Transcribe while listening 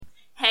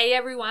Hey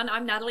everyone,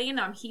 I'm Natalie and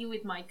I'm here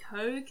with my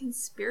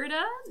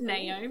co-conspirator,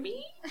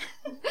 Naomi.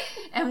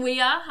 And we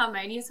are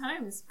Harmonious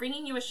Homes,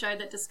 bringing you a show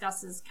that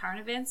discusses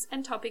current events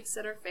and topics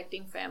that are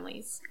affecting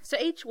families. So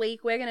each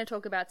week we're going to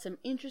talk about some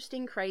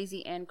interesting,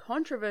 crazy and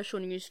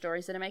controversial news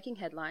stories that are making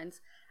headlines,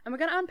 and we're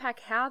going to unpack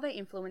how they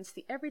influence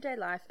the everyday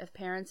life of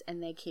parents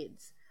and their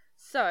kids.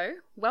 So,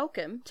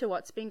 welcome to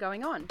What's Been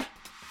Going On.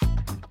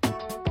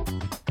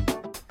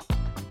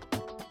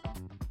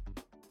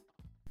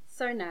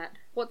 So Nat,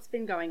 what's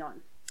been going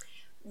on?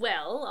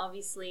 Well,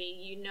 obviously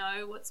you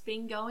know what's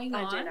been going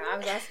on. I do know, I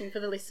was asking for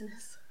the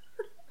listeners.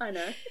 I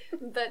know.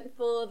 But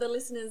for the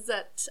listeners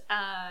that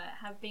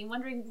have been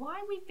wondering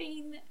why we've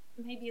been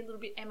maybe a little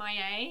bit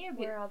MIA.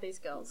 Where are these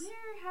girls?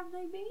 Where have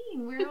they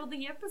been? Where are all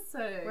the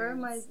episodes?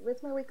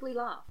 Where's my weekly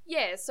laugh?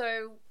 Yeah,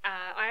 so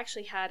I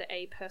actually had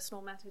a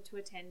personal matter to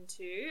attend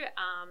to,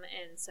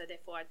 and so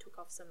therefore I took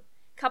off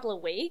couple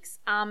of weeks.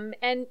 And,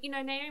 you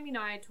know, Naomi and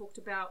I talked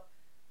about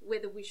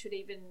whether we should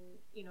even,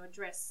 you know,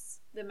 address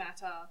the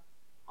matter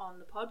on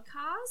the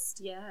podcast.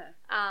 Yeah.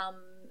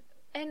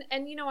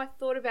 And you know, I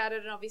thought about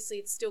it, and obviously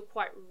it's still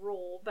quite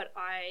raw, but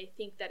I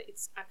think that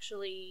it's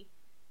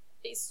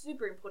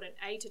super important,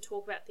 A, to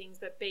talk about things,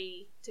 but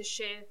B, to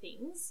share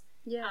things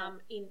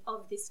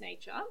of this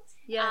nature.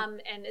 Yeah.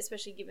 And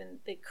especially given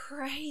the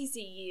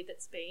crazy year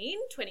that's been,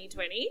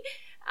 2020.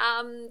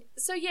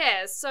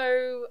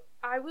 So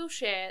I will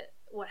share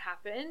what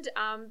happened.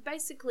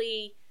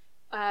 Basically,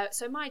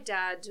 so my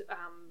dad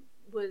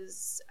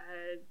was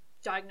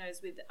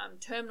diagnosed with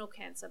terminal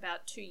cancer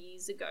about 2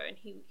 years ago, and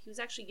he was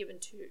actually given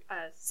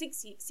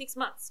 6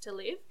 months to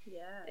live.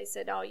 Yeah. They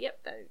said, oh,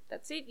 yep,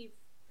 that's it. You've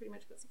pretty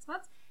much got 6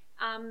 months.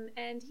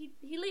 And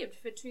he lived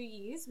for 2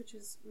 years, which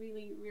was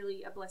really,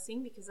 really a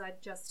blessing because I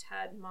just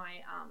had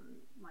my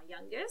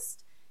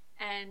youngest.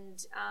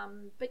 And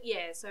but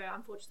yeah, so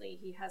unfortunately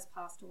he has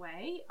passed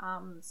away.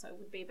 So it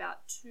would be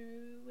about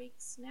 2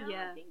 weeks now,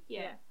 I think.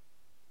 Yeah.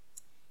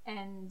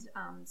 And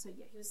so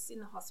yeah, he was in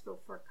the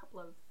hospital for a couple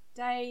of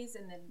days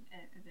and then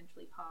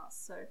eventually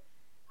passed. So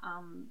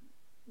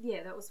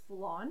yeah, that was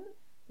full on.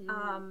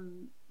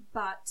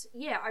 But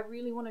yeah, I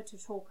really wanted to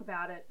talk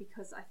about it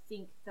because I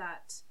think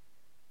that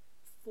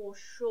for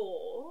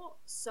sure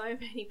so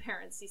many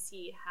parents this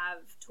year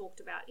have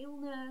talked about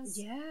illness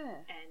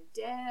and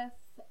death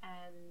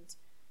and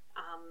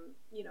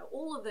you know,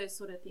 all of those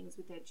sort of things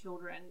with their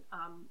children,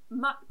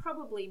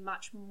 probably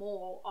much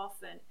more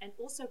often and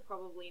also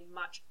probably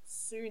much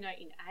sooner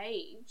in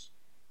age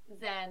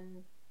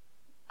than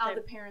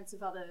other parents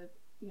of other,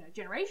 you know,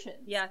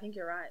 generations. Yeah, I think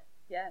you're right.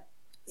 Yeah.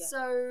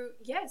 So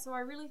I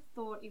really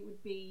thought it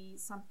would be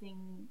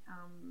something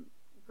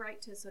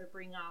great to sort of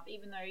bring up,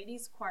 even though it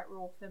is quite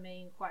raw for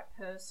me and quite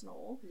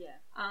personal. Yeah.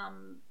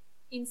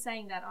 In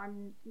saying that,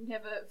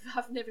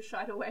 I've never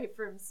shied away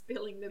from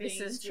spilling the beans.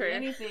 This is true.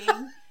 Anything.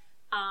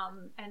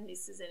 And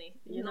this is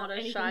You're not a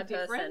anything shy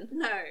different. person.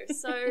 No.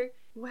 So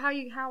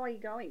how are you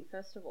going,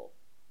 first of all?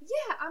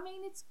 yeah, I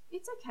mean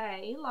it's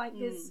okay. Like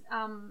there's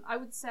I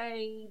would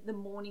say the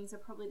mornings are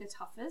probably the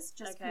toughest,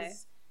 just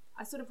because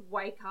I sort of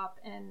wake up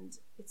and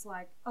it's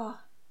like, oh,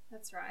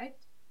 that's right,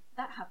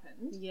 that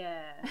happened.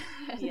 Yeah.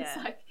 It's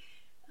like,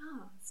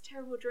 oh, it's a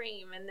terrible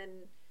dream, and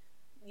then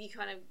you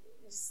kind of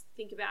just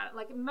think about it,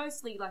 like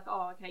mostly like,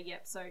 oh, okay,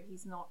 yep, so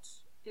he's not.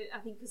 I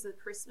think because of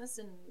Christmas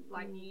and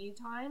like New Year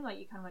time, like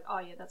you're kind of like, oh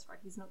yeah, that's right,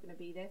 he's not going to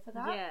be there for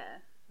that. Yeah,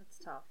 that's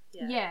tough.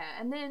 Yeah,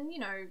 and then, you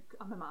know,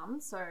 I'm a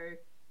mum, so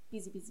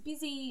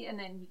busy, and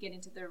then you get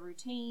into the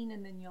routine,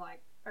 and then you're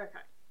like, okay,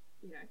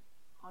 you know,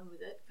 on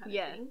with it kind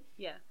of thing.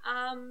 Yeah.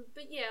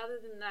 But yeah, other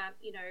than that,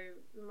 you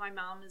know, my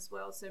mum as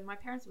well. So my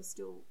parents were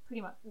still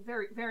pretty much,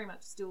 very, very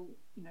much still,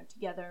 you know,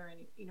 together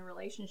and in a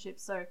relationship.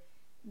 So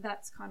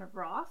that's kind of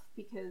rough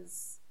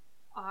because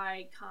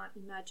I can't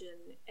imagine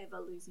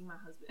ever losing my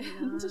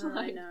husband.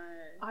 Like, no.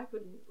 I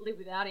couldn't live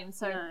without him.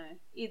 So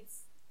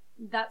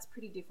that's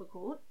pretty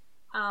difficult.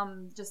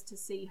 Just to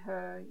see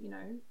her, you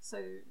know, so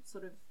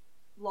sort of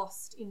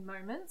lost in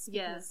moments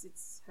because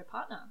it's her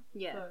partner.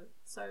 Yeah.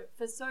 So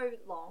for so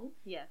long.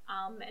 Yeah.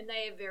 And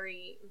they are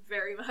very,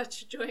 very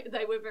much joint.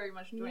 They were very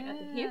much joint at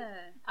the hip.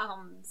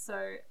 So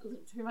a little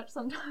too much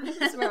sometimes.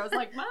 Where I was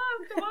like, Mom,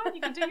 come on,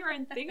 you can do your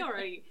own thing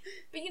already.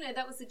 But you know,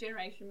 that was the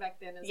generation back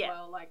then as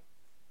well. Like,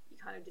 you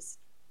kind of just,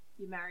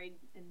 you're married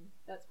and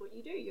that's what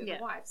you do. You're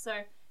the wife. So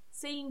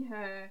seeing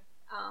her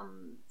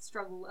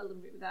struggle a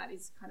little bit with that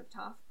is kind of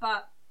tough.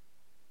 But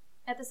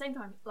at the same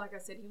time, like I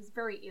said, he was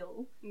very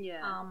ill.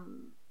 Yeah.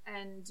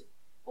 And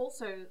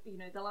also, you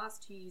know, the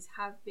last 2 years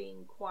have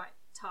been quite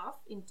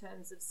tough in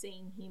terms of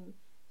seeing him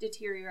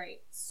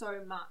deteriorate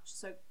so much,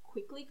 so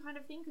quickly kind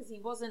of thing, because he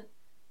wasn't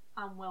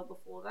unwell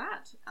before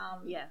that.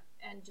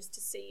 And just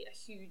to see a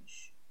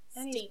huge,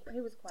 steep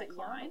he was quite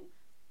decline. Young.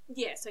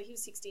 Yeah, so he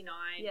was 69.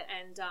 Yeah.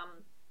 And,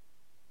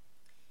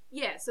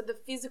 so the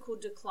physical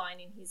decline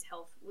in his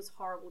health was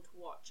horrible to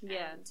watch.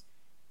 Yeah. And,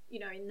 you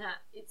know, in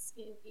that, it's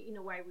in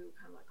a way we were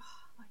kind of like,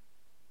 oh, like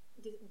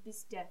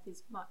this death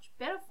is much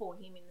better for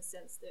him in the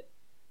sense that,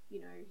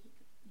 you know,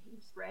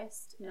 he's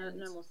rest. No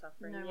more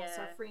suffering. No more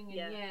suffering.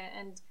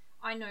 And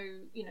I know,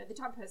 you know, the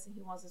type of person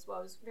he was as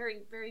well. Was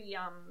very, very, you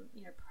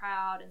know,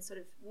 proud and sort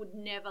of would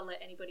never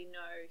let anybody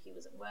know he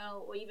wasn't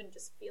well, or even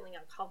just feeling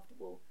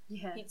uncomfortable.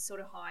 Yeah. He'd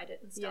sort of hide it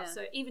and stuff. Yeah.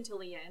 So even till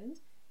the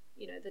end,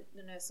 you know,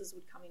 the nurses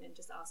would come in and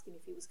just ask him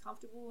if he was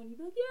comfortable, and he'd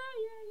be like,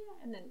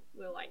 yeah. And then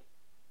we're like,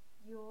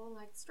 you're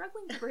like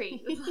struggling to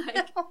breathe.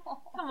 Like,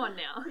 come on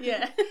now.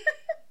 Yeah.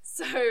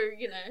 So,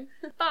 you know,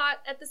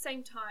 but at the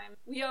same time,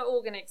 we are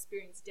all going to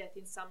experience death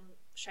in some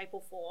shape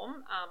or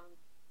form.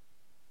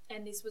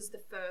 And this was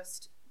the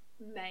first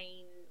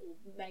main or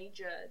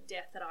major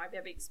death that I've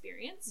ever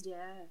experienced.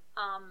 Yeah.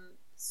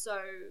 So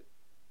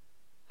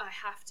I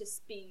have to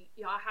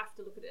I have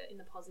to look at it in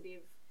the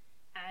positive,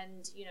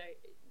 and, you know,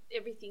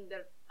 everything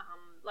that,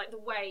 like the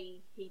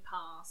way he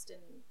passed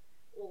and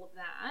all of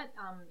that,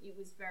 it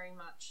was very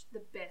much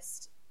the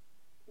best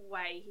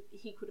way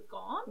he could have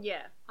gone.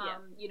 Yeah.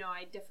 You know,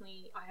 I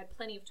had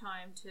plenty of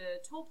time to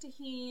talk to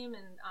him,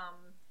 and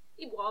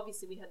well,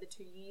 obviously we had the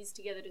 2 years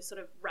together to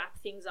sort of wrap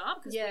things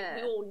up, because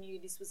we all knew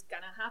this was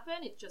gonna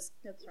happen. It just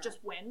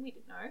when we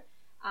didn't know.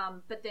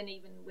 But then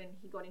even when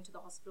he got into the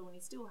hospital, and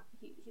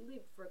he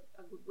lived for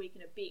a good week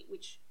and a bit,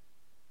 which,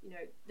 you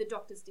know, the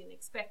doctors didn't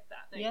expect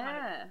that. They kind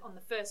of, on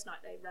the first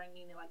night they rang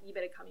me and they're like, you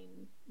better come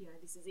in, you know,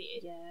 this is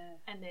it. Yeah.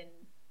 And then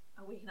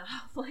a week and a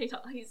half later,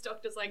 his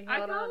doctor's like, I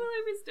can't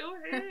believe he's still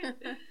here.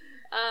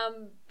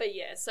 But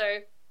yeah, so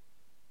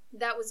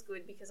that was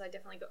good, because I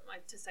definitely got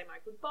to say my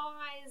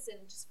goodbyes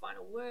and just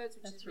final words,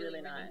 which is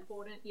really, really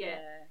important. Yeah.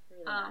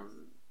 Really nice.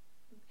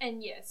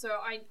 And yeah, so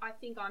I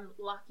think I'm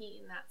lucky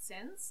in that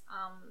sense,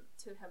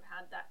 to have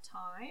had that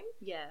time.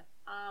 Yeah.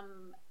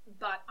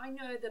 But I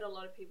know that a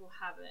lot of people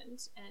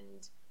haven't,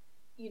 and,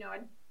 you know, I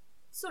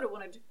sort of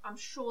wanted to, I'm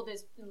sure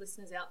there's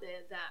listeners out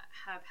there that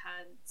have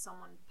had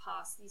someone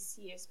pass this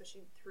year,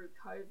 especially through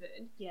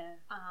COVID. Yeah.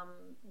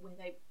 Where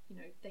they, you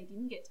know, they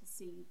didn't get to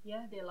see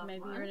their loved one.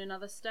 Maybe you're in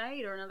another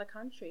state or another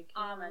country.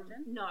 Can you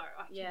imagine? No,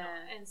 I cannot.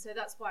 And so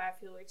that's why I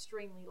feel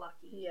extremely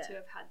lucky to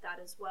have had that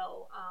as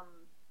well.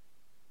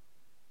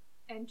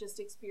 And just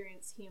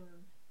experience him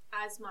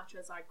as much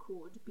as I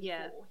could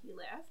before he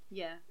left.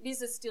 Yeah. It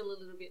is still a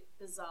little bit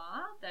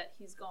bizarre that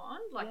he's gone.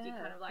 Like, you're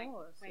kind of like,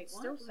 wait, it's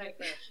what? Still so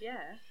fresh,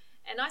 yeah.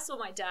 And I saw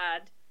my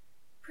dad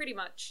pretty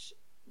much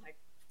like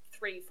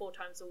 3-4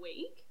 times a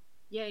week.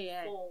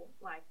 Yeah. For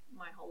like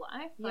my whole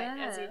life. Like,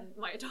 as in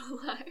my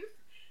adult life.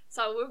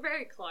 So we're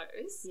very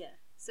close. Yeah.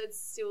 So it's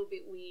still a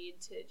bit weird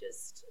to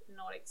just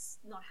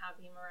not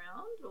have him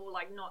around, or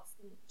like not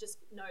just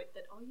note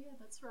that, oh yeah,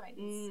 that's right,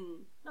 he's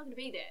not going to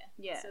be there.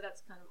 Yeah. So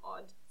that's kind of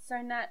odd. So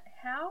Nat,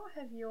 how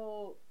have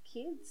your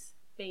kids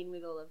been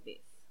with all of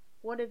this?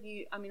 What have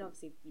you? I mean,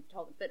 obviously you've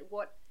told them,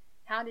 but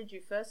how did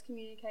you first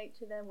communicate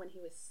to them when he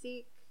was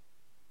sick?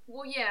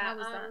 Well, yeah. How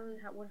was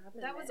that? What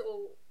happened? That was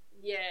all.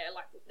 Yeah,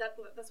 like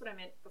that's what I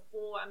meant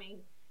before. I mean,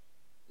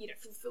 you know,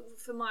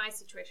 for my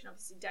situation,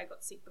 obviously Dad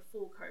got sick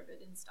before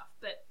COVID and stuff,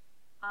 but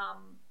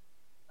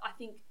I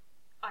think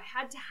I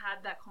had to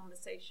have that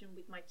conversation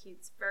with my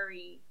kids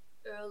very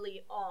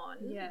early on.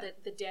 Yeah.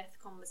 The death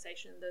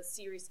conversation, the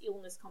serious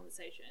illness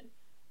conversation.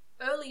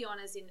 Early on,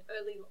 as in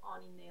early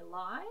on in their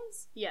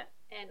lives. Yeah.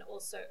 And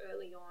also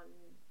early on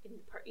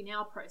in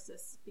our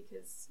process,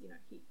 because, you know,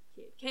 he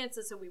had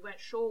cancer, so we weren't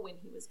sure when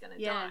he was going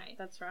to die. Yeah,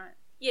 that's right.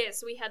 Yeah,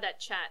 so we had that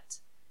chat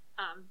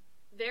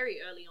very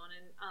early on,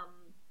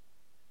 and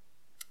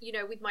you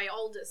know, with my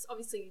oldest,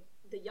 obviously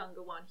the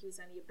younger one, he was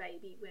only a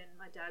baby when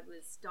my dad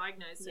was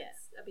diagnosed. Yeah.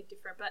 It's a bit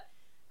different, but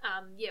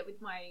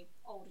with my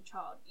older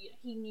child, you know,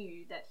 he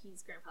knew that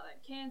his grandfather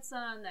had cancer,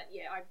 and that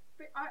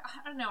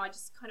I don't know, I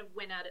just kind of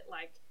went at it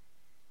like,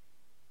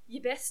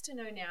 you're best to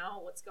know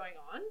now what's going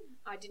on.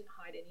 I didn't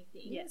hide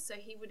anything. Yeah. So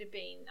he would have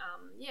been,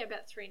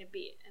 about 3 and a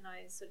bit. And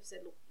I sort of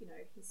said, look, you know,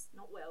 he's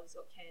not well. He's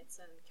got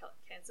cancer, and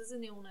cancer's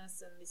an illness,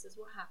 and this is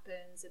what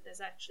happens. And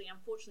there's actually,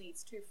 unfortunately,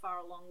 it's too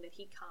far along that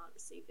he can't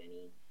receive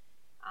any,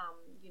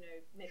 you know,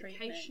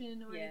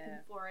 medication or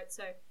anything for it.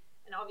 So,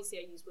 and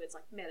obviously I use words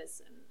like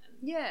medicine and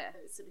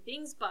those sort of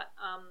things. But,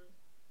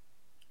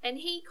 and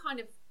he kind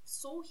of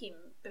saw him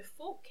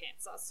before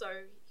cancer. So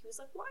he was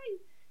like, why?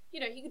 You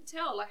know, he could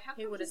tell, like, how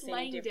come he's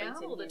laying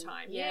down all the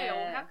time? Yeah.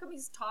 Or how come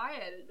he's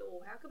tired?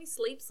 Or how come he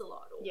sleeps a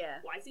lot? Or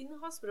why is he in the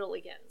hospital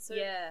again? So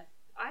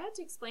I had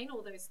to explain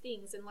all those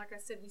things. And like I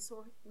said, we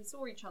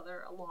saw each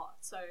other a lot.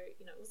 So,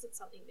 you know, it wasn't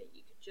something that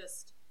you could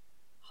just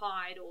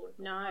hide or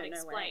not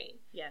explain. No way.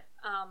 Yeah.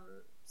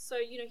 So,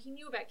 you know, he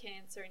knew about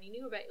cancer and he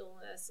knew about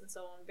illness and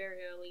so on very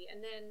early.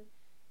 And then,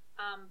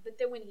 but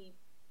then when he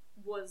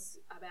was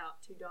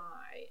about to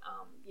die,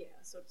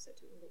 I sort of said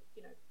to him, look,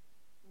 you know,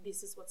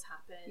 this is what's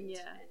happened,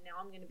 and now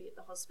I'm going to be at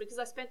the hospital,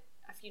 because I spent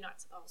a few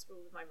nights at the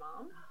hospital with my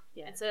mum,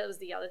 and so that was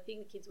the other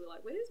thing. The kids were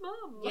like, where's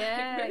Mum? Like,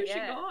 where's she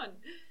gone?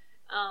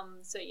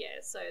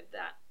 So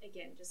that,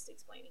 again, just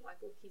explaining, like,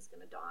 look, he's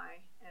going to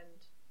die,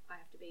 and I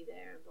have to be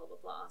there, and blah,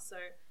 blah, blah. So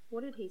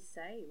what did he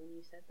say when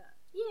you said that?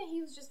 Yeah,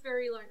 he was just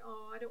very like,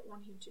 oh, I don't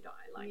want him to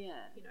die, like,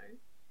 you know.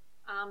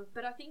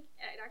 But I think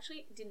it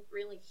actually didn't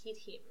really hit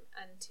him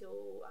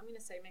until, I'm going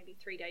to say maybe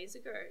 3 days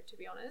ago, to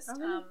be honest.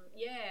 Oh,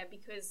 really?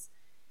 Because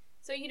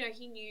So, you know,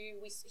 he knew,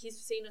 he's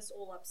seen us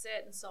all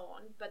upset and so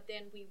on, but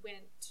then we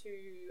went to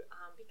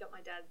pick up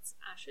my dad's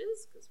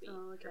ashes because we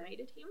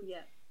cremated him.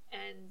 Yeah.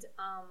 And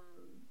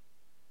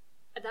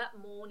that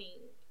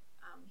morning,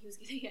 he was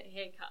getting a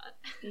haircut.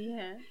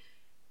 Yeah.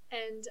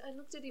 And I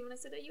looked at him and I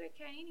said, "Are you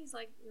okay?" And he's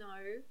like,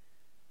 "No."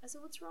 I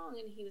said, "What's wrong?"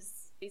 And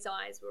his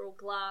eyes were all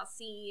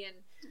glassy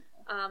and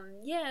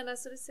and I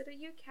sort of said, "Are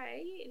you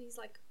okay?" And he's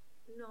like,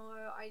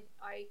 "No,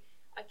 I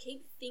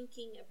keep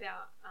thinking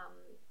about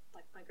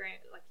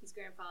like his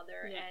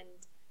grandfather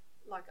and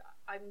like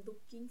I'm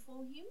looking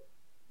for him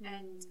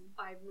and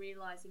I'm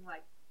realizing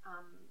like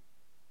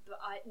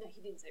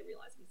he didn't say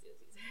realizing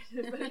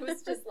but it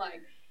was just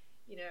like,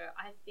 you know,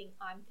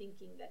 I'm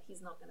thinking that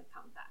he's not going to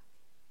come back."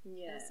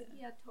 Yeah. And I said,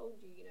 "Yeah, I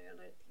told you, you know,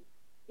 I don't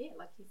think,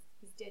 like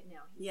he's dead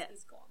now.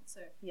 He's gone."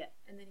 So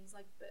and then he's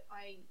like, "But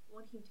I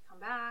want him to come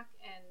back,"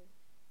 and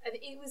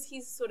it was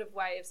his sort of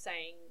way of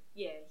saying,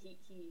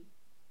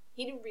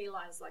 he didn't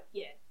realize like,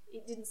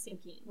 it didn't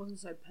sink in. It wasn't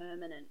so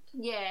permanent.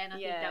 Yeah, and I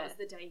think that was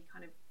the day he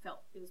kind of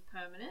felt it was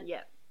permanent.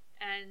 Yeah.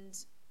 And,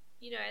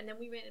 you know, and then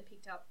we went and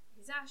picked up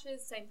his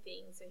ashes, same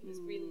thing. So he was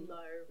really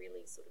low,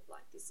 really sort of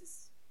like, this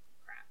is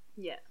crap.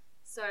 Yeah.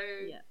 So,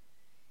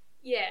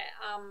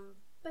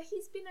 but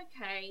he's been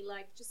okay,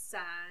 like just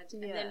sad.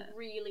 And then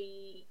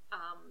really,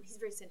 he's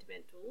very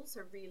sentimental.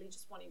 So really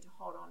just wanting to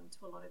hold on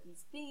to a lot of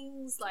his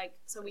things. Like,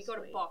 so we got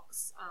a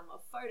box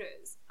of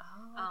photos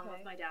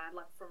of my dad,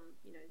 like from,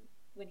 you know,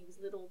 when he was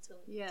little to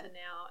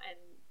now. And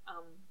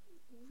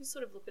we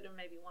sort of look at him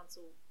maybe once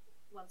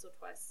or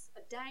twice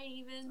a day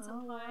even sometimes.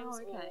 Oh,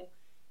 wow, okay. Or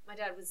my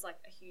dad was like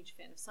a huge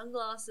fan of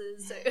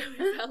sunglasses, so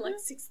we found like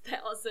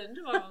 6,000.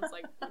 My mum was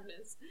like,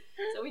 goodness.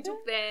 So we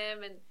took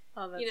them and,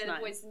 you know, the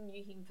boys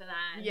knew him for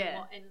that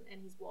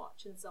and his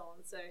watch and so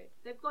on. So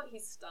they've got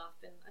his stuff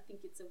and I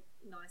think it's a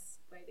nice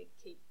way to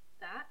keep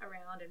that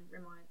around and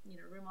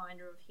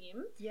reminder of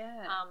him.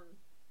 Yeah.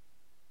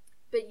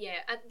 But yeah,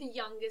 at the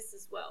youngest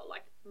as well,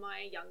 like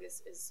my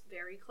youngest is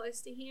very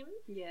close to him.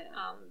 Yeah.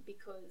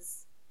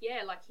 Because,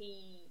 like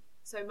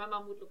so my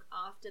mum would look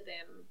after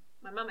them.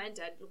 My mum and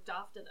dad looked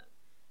after them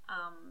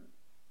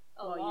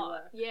a lot. You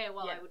work. Yeah,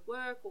 while I would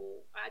work.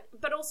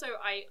 But also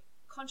I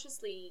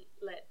consciously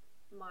let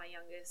my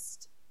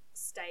youngest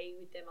stay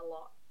with them a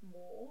lot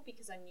more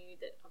because I knew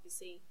that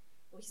obviously,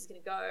 he's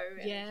going to go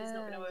and he's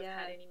not going to have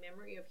had any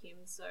memory of him.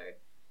 So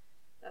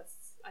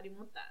I didn't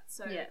want that.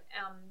 So,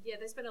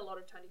 they spent a lot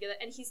of time together.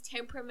 And his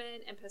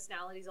temperament and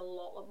personality is a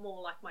lot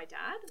more like my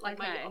dad. Like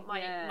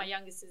my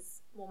youngest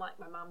is more like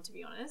my mum, to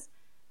be honest.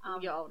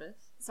 Your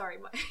oldest. Sorry,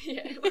 my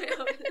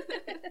oldest.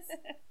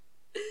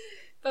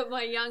 But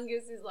my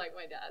youngest is like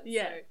my dad.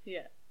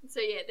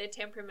 So their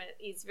temperament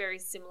is very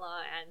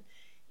similar and,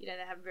 you know,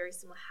 they have very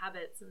similar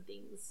habits and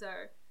things. So,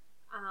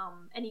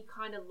 and he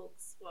kind of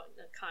looks,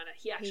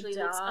 he actually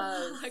looks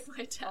like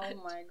my dad.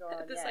 Oh my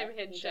God. The same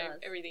head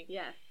shape, everything.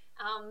 Yeah.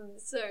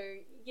 So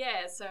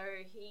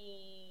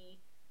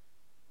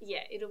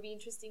it'll be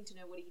interesting to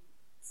know what he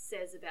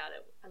says about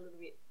it a little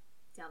bit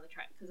down the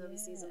track because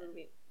obviously he's a little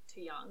bit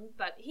too young,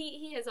 but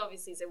he has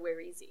obviously said, "Where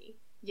is he?"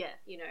 Yeah,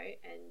 you know,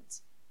 and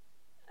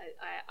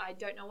I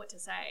don't know what to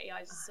say.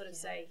 I just sort of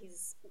say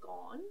he's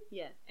gone.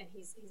 Yeah, and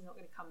he's not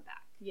going to come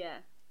back. Yeah,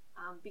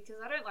 because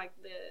I don't like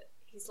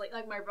he's like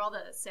my brother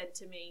said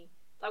to me,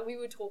 like we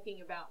were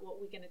talking about what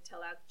we're going to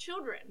tell our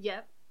children.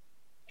 Yeah,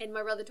 and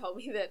my brother told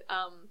me that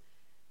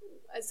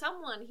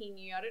someone he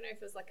knew, I don't know if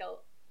it was like a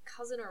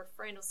cousin or a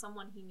friend or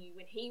someone he knew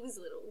when he was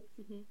little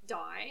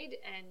died,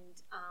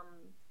 and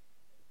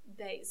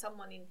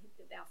someone in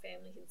our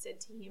family had said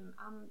to him,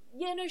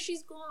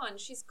 she's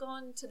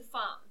gone to the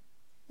farm,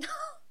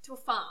 to a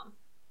farm.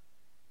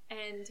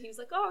 And he was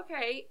like, oh,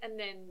 okay. And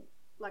then,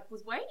 like,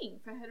 was waiting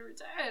for her to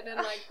return. And,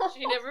 like,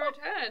 she never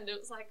returned. It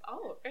was like,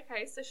 oh,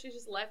 okay. So she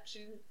just left. She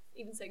didn't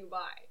even say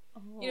goodbye.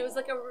 Oh. You know, it was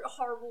like a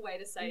horrible way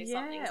to say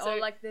something. So, or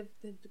like they've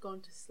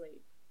gone to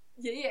sleep.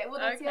 Yeah. Well,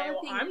 that's the other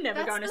thing. I'm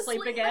never going to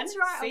sleep again. That's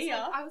right. See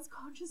ya. I was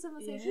conscious of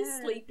myself. He's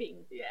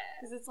sleeping. Yeah.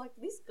 Because it's like,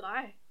 this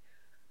guy...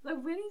 Like,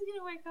 when he's going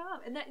to wake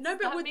up? And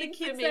but with the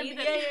kids, well,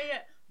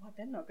 I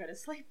better not go to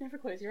sleep. Never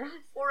close your eyes.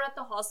 Or at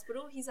the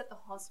hospital. He's at the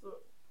hospital.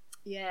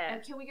 Yeah.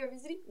 And can we go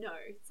visit him? No.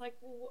 It's like,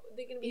 well,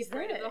 they're going to be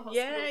afraid of the hospital.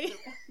 Yeah.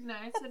 No.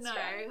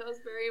 Right. It was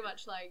very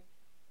much like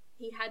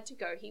he had to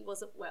go. He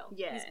wasn't well.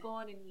 Yeah. He's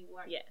gone and he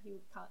won't. Yeah. He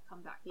can't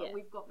come back. But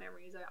we've got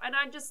memories. And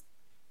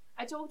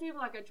I talk to him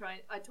like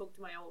I talk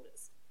to my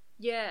oldest.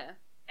 Yeah.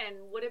 And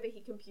whatever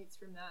he computes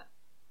from that.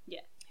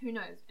 Yeah. Who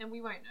knows? And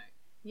we won't know.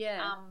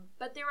 Yeah.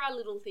 But there are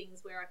little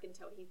things where I can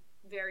tell he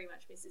very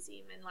much misses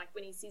him. And like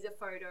when he sees a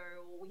photo,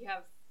 or we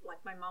have,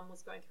 like my mum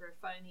was going through her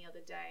phone the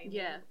other day.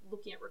 Yeah.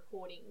 Looking at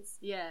recordings.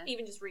 Yeah.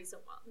 Even just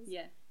recent ones.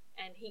 Yeah.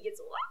 And he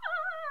gets all,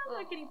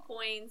 like, and he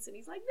points and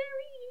he's like, there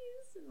he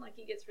is. And like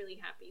he gets really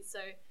happy. So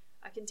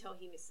I can tell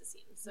he misses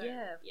him. So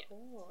yeah, of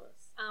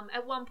course.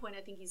 At one point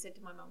I think he said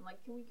to my mum, like,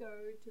 can we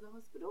go to the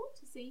hospital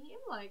to see him?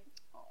 Like,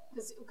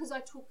 because I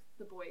took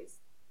the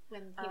boys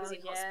when he was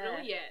in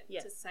hospital,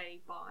 to say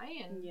bye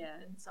and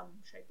in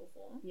some shape or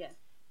form. Yeah.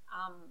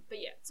 But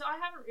yeah, so I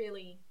haven't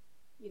really,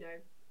 you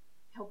know,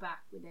 held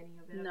back with any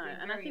of it. No, I've been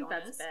and I very think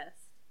honest. that's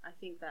best. I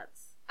think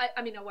that's...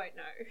 I mean, I won't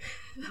know.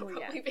 That'll Well,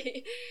 yeah. probably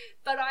be.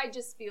 But I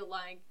just feel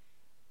like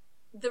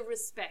the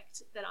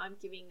respect that I'm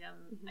giving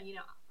them, you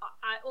know,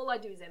 all I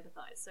do is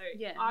empathize. So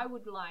Yeah. I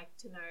would like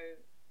to know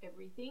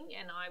everything,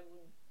 and I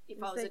would, if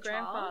I was their a child,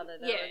 grandfather,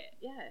 they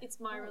would- it's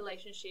my Oh.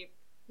 relationship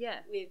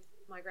Yeah. with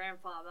my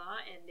grandfather,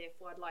 and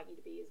therefore I'd like you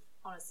to be as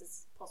honest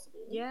as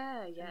possible.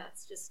 Yeah, And yeah.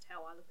 that's just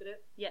how I look at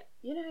it. Yeah.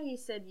 You know how you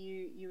said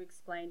you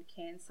explained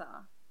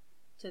cancer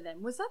to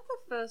them? Was that the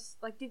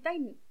first, like, did they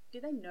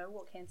know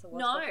what cancer was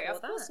No, before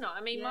of that? course not.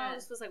 I mean, Yeah.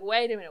 Miles was like,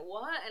 wait a minute,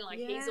 what? And like,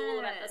 he's all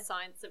about Yeah. the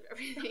science of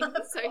everything.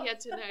 Of So he had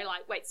to know,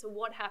 like, wait, so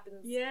what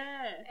happens?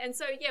 Yeah. And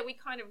so, yeah, we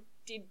kind of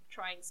did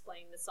try and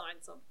explain the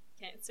science of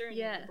cancer and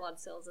Yeah. the blood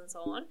cells and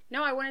so on.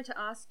 No, I wanted to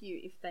ask you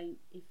if they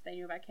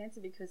knew about cancer,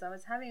 because I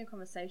was having a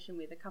conversation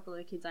with a couple of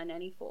the kids I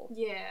nanny for.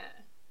 Yeah,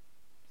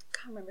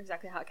 Can't remember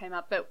exactly how it came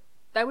up, but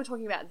they were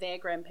talking about their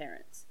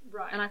grandparents.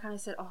 right. And I kind of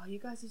said, oh, you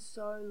guys are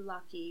so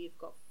lucky. You've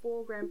got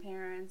 4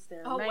 grandparents.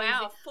 They're oh, amazing.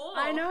 wow, 4.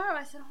 I know.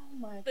 I said, oh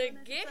my The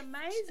goodness, gift. it's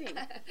amazing.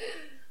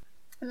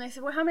 And they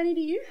said, well, how many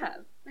do you have?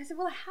 And I said,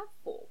 well, I have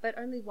 4, but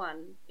only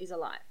 1 is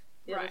alive.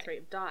 The other Right. 3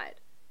 have died.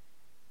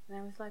 And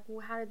I was like,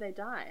 well, how did they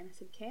die? And I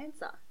said,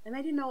 cancer. And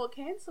they didn't know what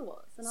cancer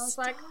was. And I was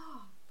like,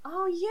 Stop.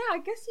 oh, yeah, I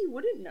guess you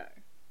wouldn't know.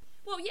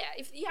 Well, yeah,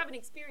 if you haven't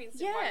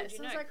experienced it, why Yeah, would you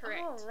so know? I was like,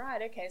 Correct. oh,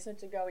 right, okay. So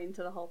to go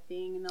into the whole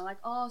thing, and they're like,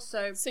 oh,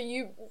 so... So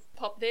you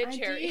popped their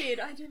cherry.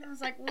 I did. I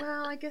was like,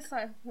 well, I guess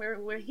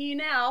we're here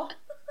now.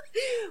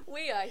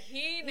 We are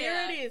here now.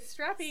 Here it is,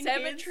 strapping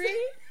Cemetery.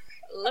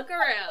 kids. Look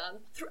around.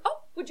 Oh,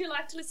 would you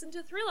like to listen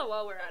to Thriller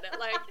while we're at it?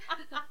 Like,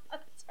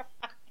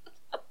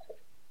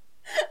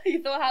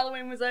 You thought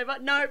Halloween was over?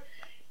 Nope.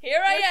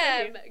 here I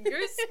Yes, am,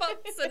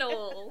 goosebumps and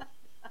all.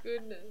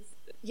 Goodness.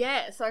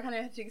 Yeah, so I kind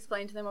of had to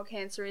explain to them what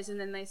cancer is, and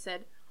then they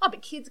said, oh,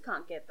 but kids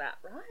can't get that,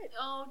 right?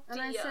 Oh dear.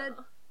 And I said,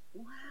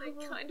 wow.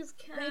 they kind of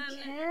can.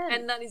 They can.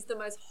 And that is the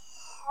most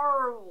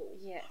horrible,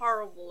 Yes.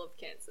 horrible of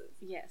cancers.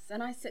 Yes,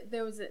 and I said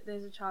there's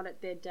a child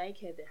at their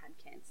daycare that had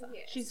cancer.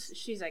 Yes.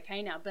 She's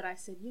okay now, but I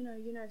said, you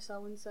know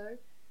so and so,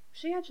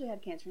 she actually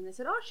had cancer, and they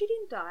said, oh, she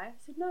didn't die. I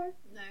said, no.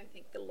 No,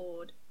 thank the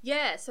Lord.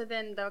 Yeah, so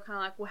then they were kind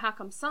of like, well, how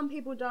come some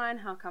people die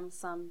and how come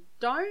some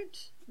don't?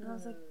 And I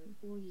was like,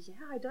 well, yeah,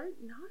 I don't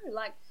know.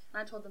 Like,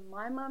 and I told them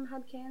my mum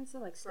had cancer,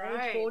 like stage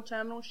Right. 4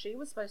 terminal. She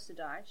was supposed to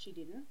die. She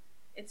didn't.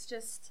 It's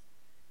just,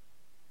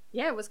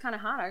 yeah, it was kind of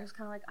hard. I was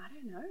kind of like, I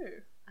don't know.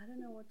 I don't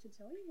know what to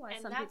tell you why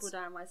And some that's- people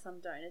die and why some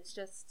don't. It's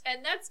just,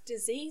 And that's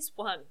disease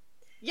 1.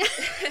 yeah.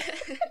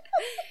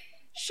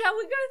 Shall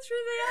we go through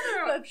the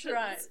other That's options?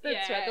 right. That's Yeah,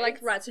 right. They're like,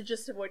 it's- right, so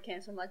just avoid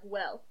cancer. I'm like,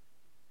 well,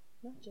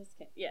 not just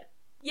cancer. Yeah.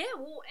 Yeah,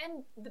 well,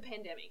 and the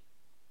pandemic.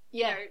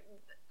 Yeah. You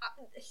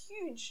know, a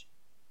huge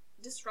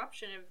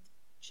disruption of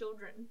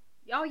children.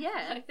 Oh,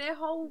 yeah. Like, their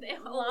whole their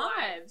whole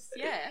lives.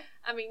 Yeah.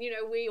 I mean, you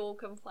know, we all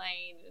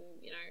complain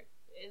and, you know,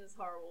 it's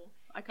horrible.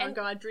 I can't And-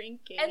 go out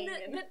drinking. And you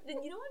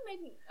know what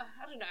made me,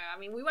 I don't know, I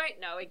mean, we won't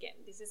know again.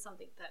 This is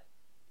something that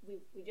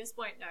we just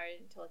won't know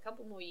until a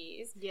couple more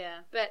years. yeah.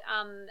 But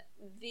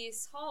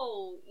this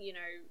whole, you know,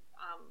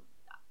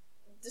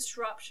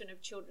 disruption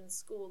of children's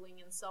schooling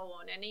and so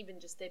on, and even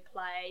just their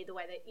play, the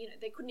way they, you know,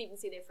 they couldn't even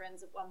see their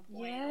friends at one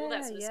point, all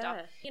that sort of stuff.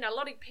 You know, a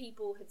lot of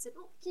people had said,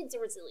 look, kids are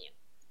resilient.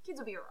 Kids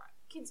will be all right.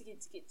 Kids are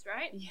kids,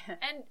 right? Yeah.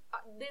 And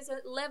there's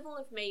a level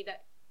of me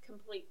that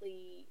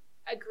completely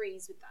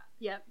agrees with that.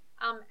 Yep.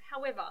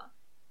 However,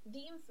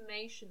 the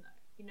information though,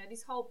 you know,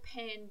 this whole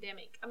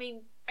pandemic, I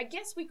mean, I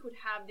guess we could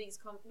have these,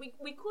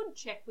 we could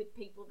check with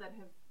people that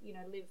have, you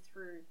know, lived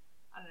through,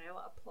 I don't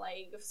know, a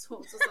plague of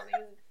sorts or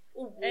something,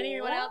 or war,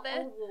 Anyone out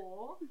there? or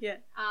war, Yeah.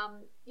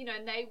 you know,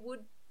 and they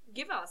would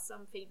give us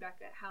some feedback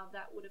at how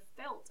that would have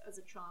felt as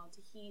a child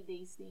to hear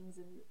these things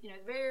and, you know,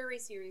 very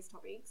serious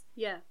topics.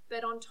 Yeah.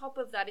 But on top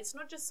of that, it's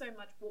not just so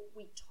much what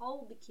we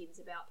told the kids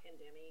about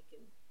pandemic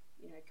and,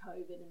 you know,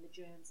 COVID and the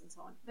germs and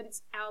so on, but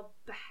it's our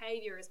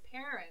behaviour as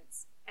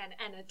parents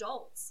and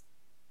adults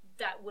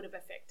that would have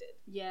affected.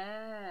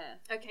 Yeah.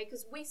 Okay,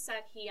 because we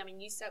sat here, I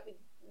mean, you sat with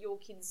your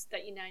kids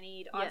that you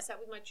nannied, Yeah. I sat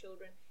with my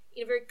children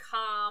in a very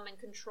calm and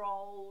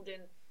controlled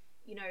and,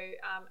 you know,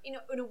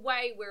 in a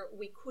way where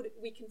we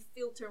can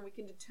filter and we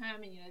can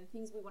determine, you know, the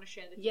things we want to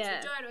share, the things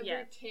Yeah, we don't, or yeah.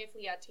 very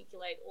carefully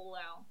articulate all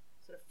our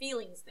sort of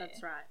feelings there.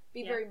 That's right.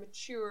 Be Yeah. very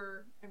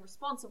mature and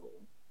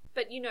responsible.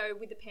 But, you know,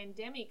 with the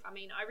pandemic, I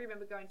mean, I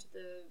remember going to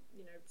the,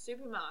 you know,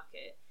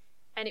 supermarket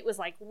and it was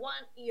like one,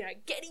 you know,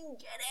 get in,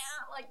 get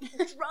out, like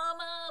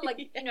drama, like,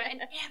 you know,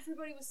 and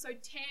everybody was so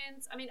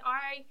tense. I mean,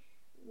 I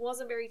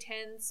wasn't very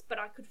tense, but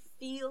I could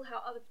feel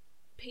how other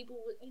people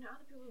were, you know,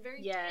 other people were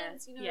very Yeah,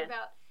 tense, you know, yeah.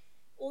 about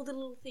all the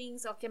little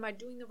things, like, am I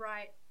doing the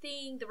right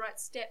thing, the right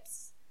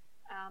steps?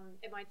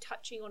 Am I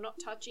touching or not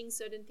touching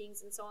certain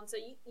things and so on? So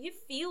you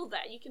feel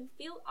that. You can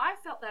feel, I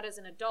felt that as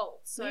an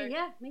adult. So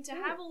yeah, me to too.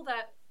 have all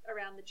that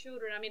around the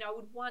children, I mean, I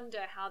would wonder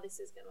how this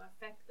is going to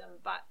affect them.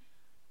 But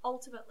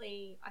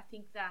ultimately, I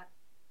think that,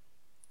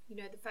 you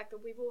know, the fact that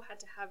we've all had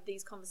to have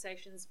these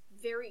conversations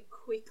very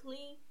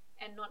quickly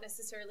and not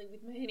necessarily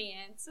with many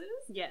answers,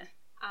 Yeah.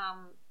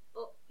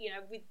 well,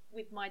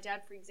 with my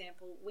dad, for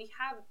example, we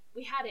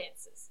had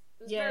answers.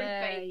 It was Yeah,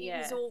 very vague. yeah.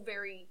 It was all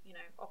very,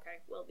 okay,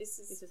 well, this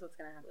is what's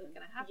going to happen. what's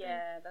going to happen.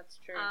 Yeah, that's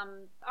true.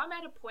 I'm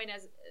at a point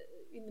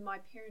in my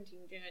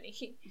parenting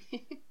journey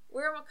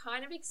where I'm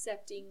kind of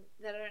accepting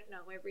that I don't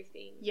know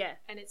everything. Yeah.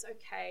 And it's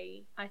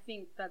okay. I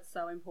think that's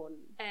so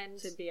important. And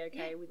to be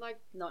okay with like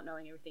not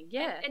knowing everything.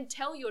 Yeah. And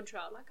tell your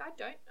child, like, I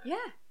don't know.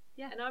 Yeah.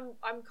 Yeah. And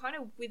I'm kind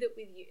of with it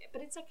with you.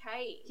 But it's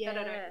okay that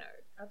I don't know.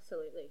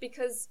 Absolutely.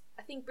 Because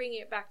I think bringing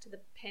it back to the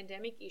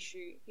pandemic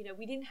issue,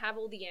 we didn't have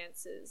all the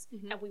answers,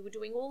 and we were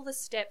doing all the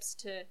steps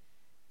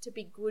to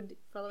be good,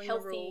 following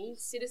healthy the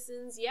rules.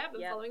 Citizens.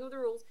 But following all the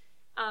rules.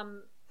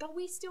 But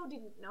we still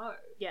didn't know.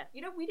 Yeah.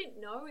 We didn't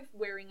know if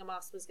wearing a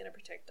mask was going to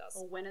protect us.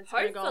 Or when it's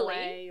going to go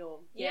away. Or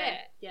yeah.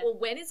 Or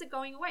when is it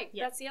going away?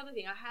 Yeah. That's the other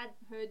thing. I had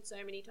heard so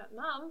many times,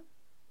 Mum,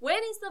 when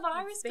is the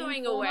virus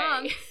going 4 away?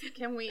 months.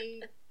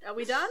 Are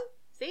we done?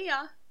 See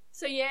ya.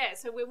 So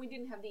when we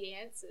didn't have the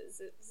answers,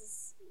 it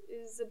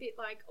was a bit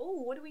like,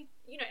 oh, what do we,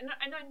 and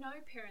I know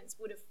parents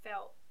would have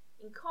felt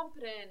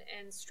incompetent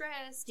and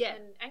stressed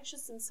and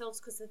anxious themselves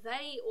because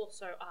they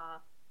also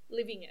are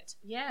living it.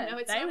 Yeah,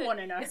 they want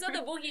to know. It's not the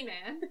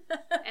boogeyman.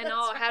 And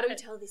how do we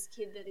tell this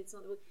kid that it's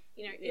not the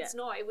it's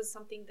not. It was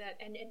something that,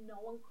 and no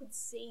one could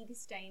see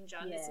this danger.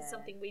 And this is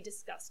something we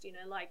discussed,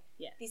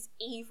 this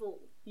evil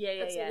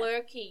that's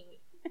lurking.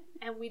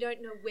 And we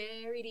don't know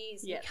where it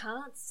is. We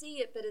can't see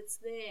it, but it's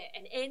there.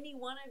 And any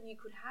one of you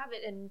could have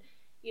it. And,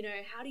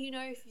 how do you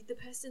know if the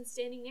person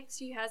standing next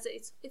to you has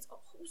it? It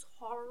was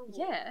horrible.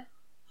 Yeah.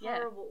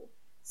 Horrible.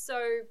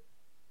 So...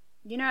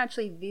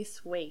 actually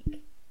this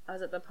week, I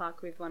was at the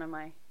park with one of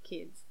my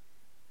kids.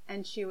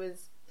 And she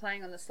was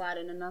playing on the slide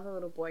and another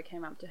little boy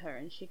came up to her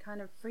and she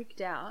kind of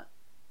freaked out.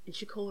 And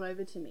she called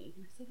over to me.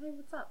 And I said, hey,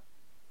 what's up?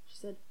 She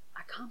said,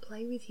 I can't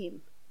play with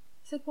him.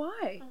 I said,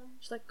 why?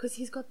 She's like, because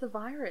he's got the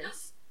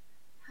virus.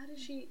 How did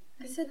she...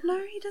 I said,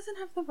 no, he doesn't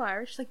have the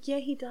virus. She's like, yeah,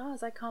 he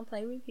does. I can't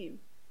play with him.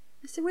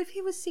 I said, well, if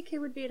he was sick, he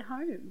would be at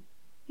home.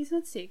 He's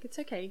not sick. It's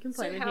okay. You can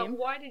play with him.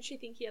 Why did she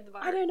think he had the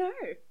virus? I don't know.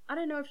 I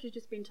don't know if she's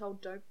just been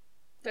told, don't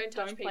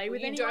touch play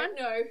with anyone. You don't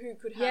know who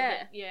could have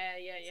it. Yeah.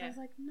 So I was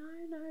like, no,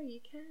 you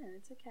can.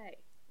 It's okay.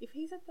 If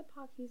he's at the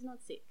park, he's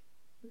not sick.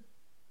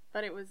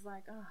 But it was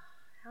like,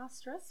 how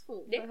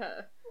stressful for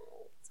her.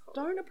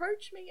 Don't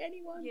approach me,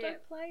 anyone. Yeah.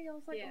 Don't play. I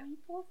was like, oh, you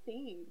poor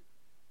thing.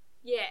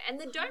 Yeah, and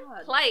the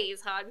don't play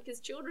is hard because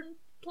children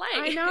play.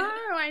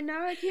 I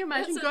know. Can you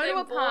imagine? Go to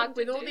a park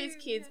with all these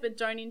kids but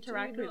don't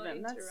interact with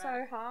them. That's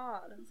so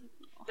hard. I was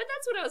like, But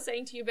that's what I was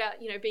saying to you about,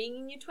 being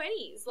in your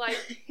 20s. Like,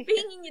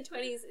 being in your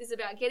 20s is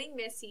about getting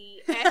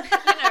messy and,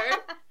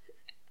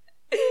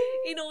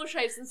 in all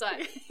shapes and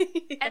sizes.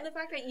 And the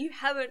fact that you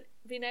haven't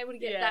been able to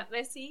get that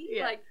messy,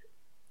 like...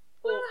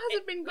 Well, it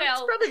hasn't been good.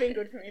 It's probably been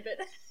good for me,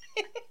 but...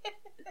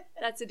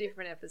 That's a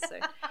different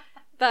episode.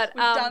 But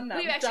we've done that.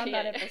 We've done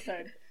that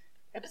episode.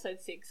 Episode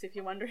 6, if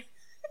you're wondering.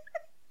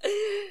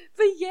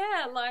 But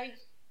yeah, like,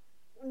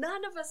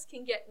 none of us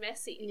can get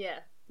messy. Yeah.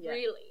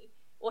 Really.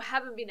 Or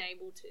haven't been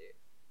able to.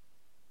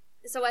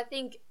 So I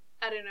think,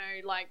 I don't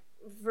know, like,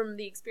 from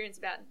the experience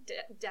about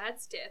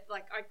Dad's death,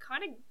 like, I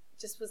kind of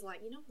just was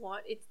like, you know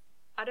what?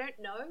 I don't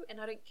know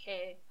and I don't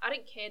care. I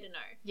don't care to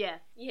know. Yeah.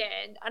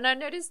 Yeah, and I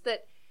noticed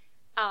that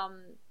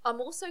I'm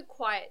also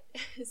quite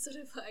sort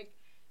of like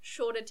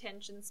short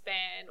attention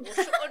span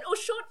or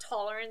short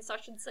tolerance, I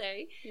should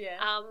say.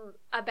 Yeah.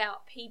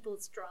 About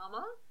people's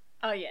drama.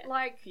 Oh yeah.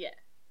 Like,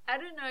 I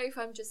don't know if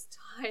I'm just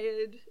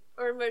tired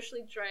or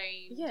emotionally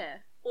drained. Yeah.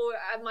 Or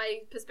my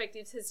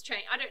perspectives has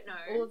changed. I don't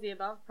know. All of the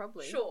above,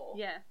 probably. Sure.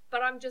 Yeah.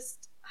 But I don't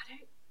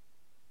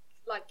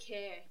like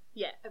care.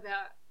 Yeah.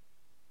 About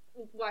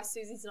why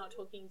Susie's not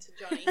talking to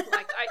Johnny.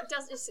 Like,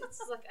 it's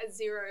like a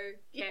zero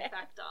care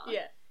factor.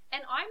 Yeah.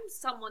 And I'm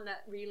someone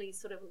that really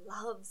sort of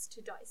loves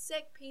to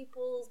dissect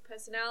people's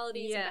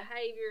personalities and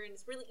behaviour, and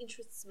it really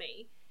interests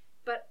me.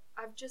 But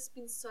I've just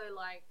been so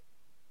like,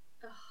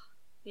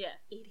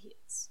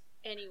 idiots.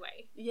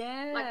 Anyway.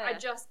 Yeah. Like, I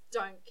just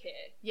don't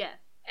care. Yeah.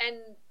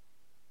 And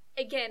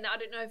again, I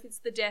don't know if it's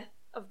the death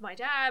of my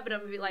dad, but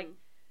I'm gonna be like,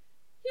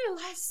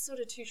 life's sort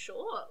of too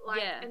short.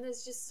 Like, and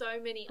there's just so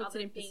many Puts other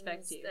it in things.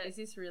 Perspective. Is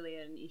this really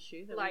an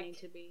issue that we need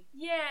to be?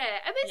 Yeah.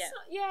 I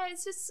mean,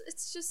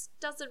 it's just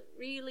doesn't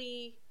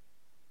really.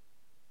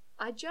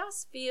 I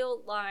just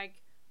feel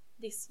like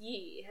this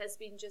year has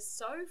been just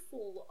so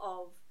full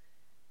of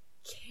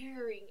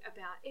caring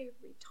about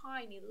every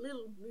tiny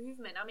little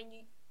movement. I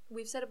mean,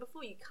 we've said it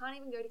before, you can't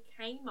even go to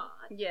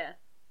Kmart. Yeah.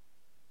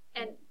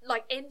 And,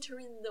 like, enter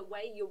in the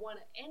way you want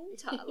to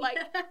enter. Like,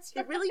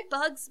 it really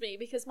bugs me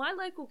because my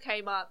local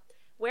Kmart,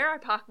 where I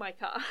park my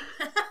car,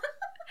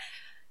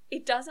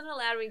 it doesn't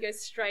allow me to go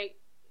straight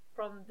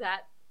from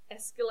that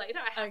escalator.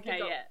 I have to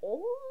go all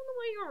the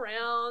way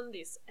around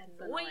this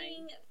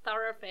annoying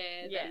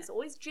thoroughfare that is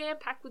always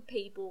jam-packed with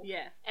people.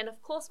 Yeah. And,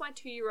 of course, my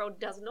 2-year-old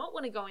does not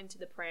want to go into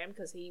the pram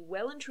because he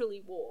well and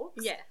truly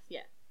walks. Yeah,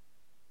 yeah.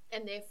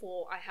 And,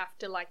 therefore, I have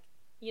to, like,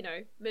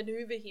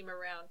 maneuver him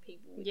around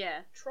people with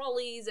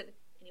trolleys, and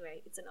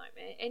Anyway, it's a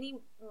nightmare.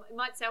 It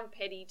might sound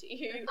petty to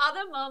you.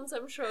 Other mums,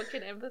 I'm sure,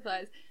 can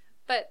empathise.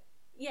 But,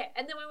 yeah,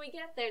 and then when we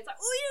get there, it's like,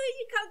 oh,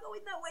 you can't go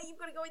in that way. You've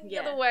got to go in the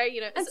other way, you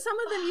know. And some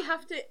of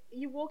them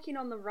you walk in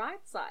on the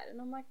right side.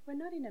 And I'm like, we're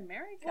not in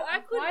America. Well,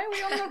 why are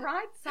we on the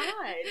right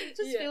side? It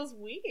just feels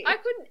weird. I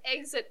couldn't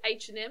exit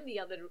H&M the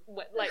other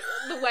way, like,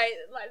 the way,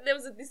 like, there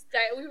was this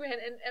day we went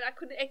and I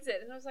couldn't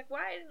exit. And I was like,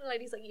 why? And the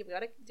lady's like, you've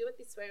got to do it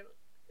this way.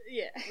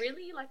 Yeah.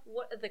 Really? Like,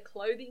 what? The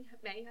clothing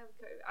may have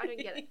COVID? I don't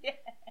get it.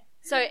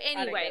 So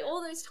anyway, all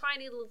those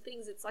tiny little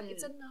things, it's like,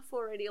 it's enough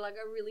already. Like,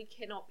 I really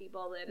cannot be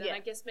bothered. And I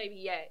guess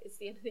maybe, it's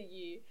the end of the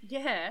year.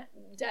 Yeah.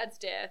 Dad's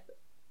death,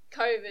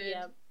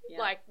 COVID,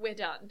 like, we're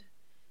done.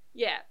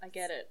 Yeah. I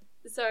get it.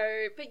 So,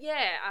 but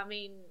yeah, I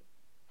mean,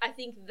 I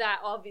think that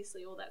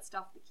obviously all that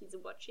stuff the kids are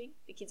watching.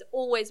 The kids are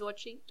always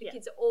watching. The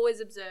kids are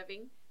always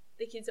observing.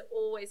 The kids are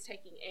always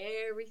taking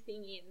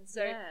everything in.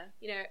 So,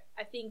 you know,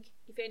 I think,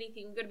 if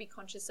anything, we've got to be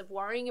conscious of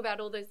worrying about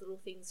all those little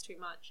things too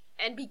much.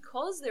 And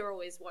because they're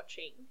always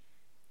watching,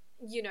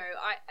 you know,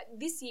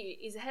 this year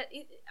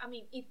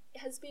it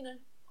has been a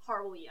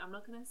horrible year. I'm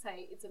not going to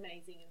say it's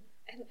amazing.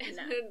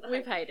 No,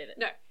 we've hated it.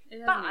 No,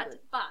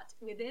 but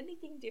with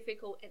anything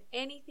difficult and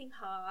anything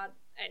hard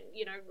and,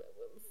 you know,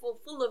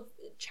 full of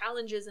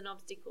challenges and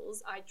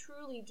obstacles, I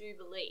truly do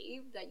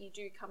believe that you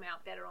do come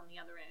out better on the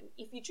other end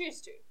if you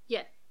choose to.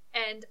 Yeah.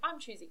 And I'm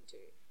choosing to.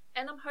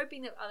 And I'm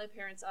hoping that other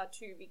parents are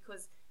too,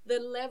 because the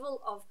level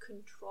of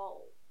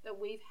control that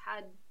we've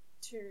had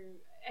to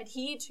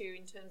adhere to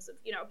in terms of,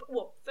 you know,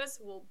 well, first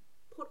of all,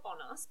 put on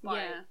us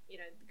by, you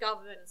know, the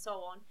government and so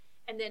on,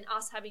 and then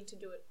us having to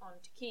do it on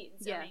to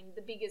kids. I mean,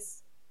 the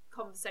biggest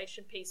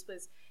conversation piece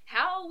was,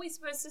 how are we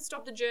supposed to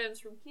stop the germs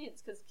from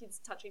kids? Because kids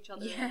touch each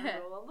other and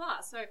blah, blah,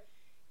 blah. So,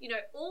 you know,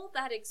 all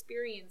that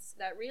experience,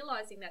 that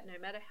realising that no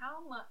matter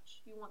how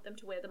much you want them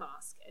to wear the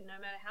mask and no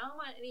matter how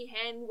much any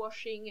hand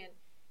washing and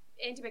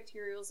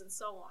antibacterials and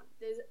so on,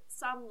 there's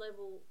some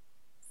level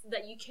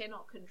that you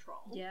cannot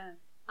control. Yeah.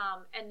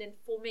 And then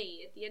for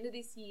me, at the end of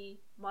this year,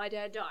 my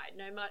dad died.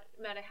 No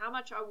matter how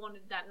much I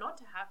wanted that not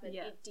to happen,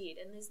 it did.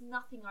 And there's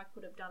nothing I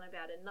could have done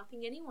about it,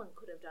 nothing anyone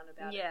could have done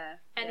about it.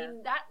 And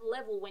in that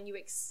level, when you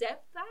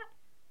accept that,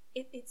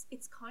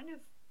 it's kind of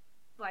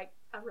like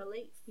a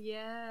relief.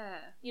 Yeah.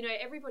 You know,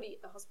 everybody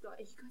at the hospital, are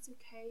you guys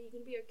okay? You're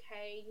going to be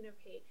okay? You know,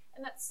 okay.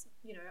 And that's,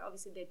 you know,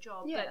 obviously their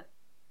job. Yeah. But,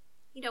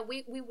 you know,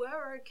 we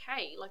were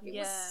okay. Like, it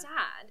was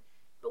sad,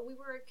 but we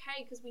were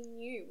okay because we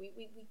knew.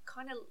 We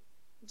kind of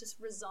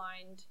just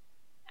resigned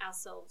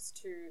ourselves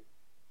to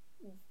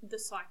the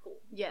cycle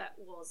that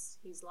was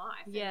his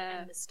life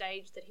and the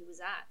stage that he was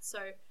at. So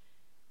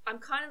I'm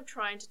kind of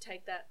trying to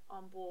take that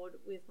on board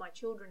with my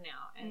children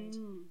now. And,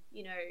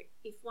 you know,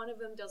 if one of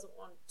them doesn't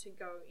want to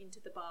go into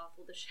the bath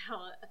or the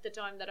shower at the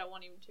time that I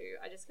want him to,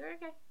 I just go,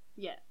 okay.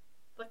 Yeah.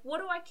 Like,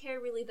 what do I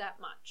care really that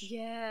much?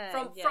 Yeah.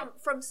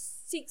 From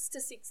 6 to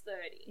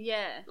 6:30.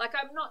 Yeah. Like,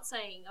 I'm not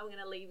saying I'm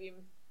going to leave him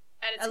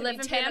and it's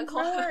 11 10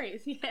 o'clock. No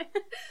worries. Yeah.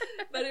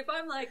 But if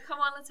I'm like, come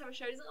on, let's have a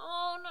show. He's like,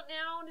 oh, not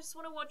now. I just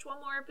want to watch one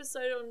more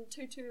episode on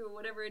 2 or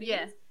whatever it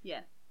is.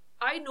 Yeah.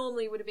 I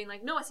normally would have been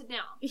like, no, I said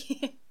now.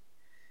 Yeah.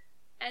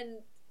 And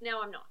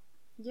now I'm not.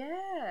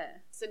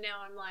 Yeah. So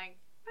now I'm like,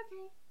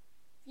 okay,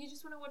 if you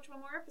just want to watch one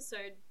more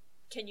episode,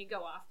 can you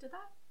go after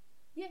that?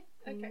 Yeah,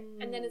 okay.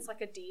 And then it's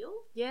like a deal.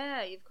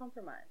 Yeah, you've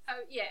compromised.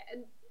 Oh, yeah.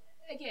 And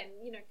again,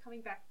 you know,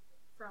 coming back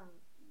from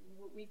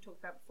what we've talked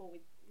about before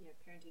with, you know,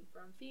 parenting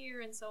from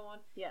fear and so on.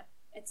 Yeah.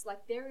 It's like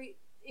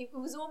it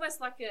was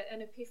almost like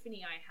an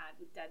epiphany I had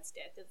with Dad's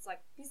death. It's like,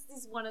 this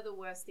is one of the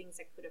worst things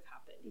that could have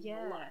happened in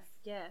your life.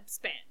 Yeah.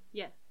 Span.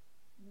 Yeah.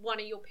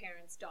 One of your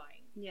parents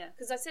dying. Yeah.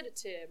 Because I said it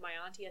to my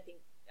auntie, I think.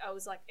 I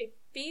was like, it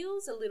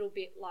feels a little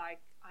bit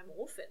like I'm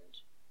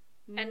orphaned.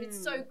 And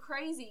it's so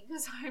crazy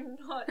because I'm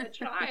not a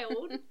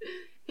child.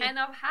 And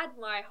I've had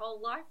my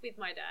whole life with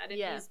my dad.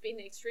 And he's been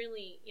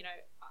extremely, you know,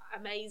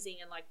 amazing.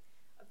 And, like,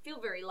 I feel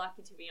very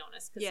lucky, to be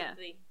honest, because of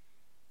the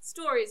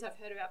stories I've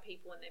heard about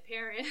people and their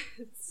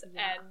parents.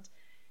 And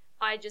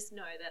I just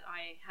know that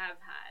I have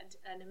had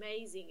an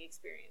amazing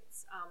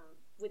experience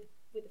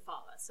with a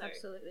father. So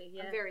absolutely,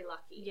 I'm very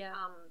lucky. Yeah.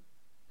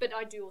 But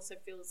I do also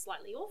feel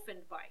slightly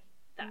orphaned by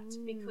that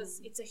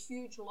because it's a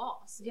huge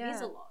loss. It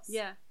is a loss.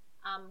 Yeah.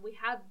 We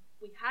had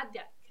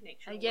that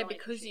connection.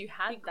 Because you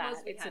had that,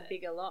 it's a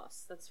bigger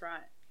loss. That's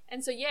right.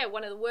 And so,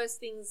 one of the worst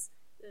things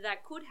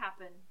that could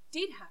happen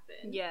did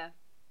happen. Yeah.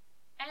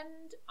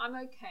 And I'm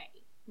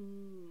okay.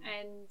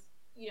 And,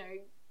 you know,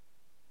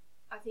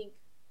 I think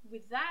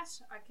with that,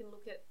 I can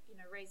look at, you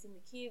know, raising the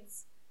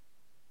kids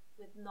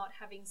with not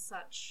having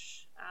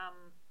such,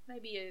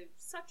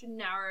 such a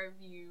narrow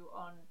view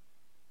on,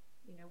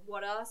 you know,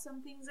 what are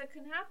some things that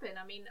can happen.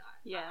 I mean,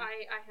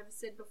 I have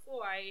said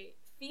before, I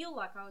feel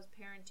like I was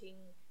parenting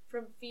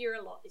from fear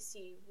a lot this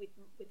year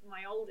with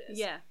my oldest.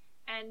 Yeah.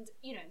 And,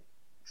 you know,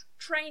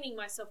 training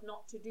myself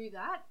not to do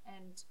that,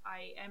 and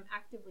I am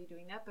actively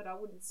doing that, but I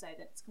wouldn't say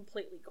that it's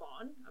completely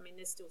gone. I mean,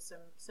 there's still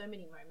so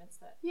many moments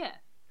that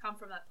come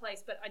from that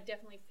place, but I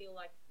definitely feel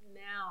like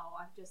now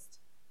I've just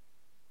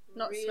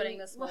Not sweating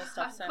the small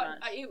stuff so much.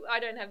 I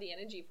don't have the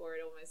energy for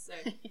it almost. So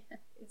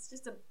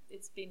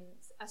it's been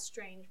a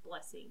strange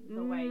blessing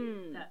the way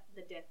that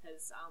the death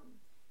has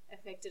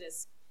affected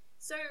us.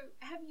 So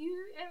have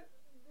you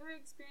ever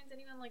experienced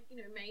anyone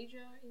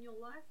major in your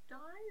life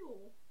die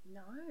or?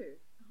 No.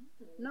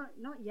 No,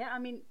 not yet. I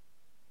mean,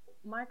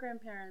 my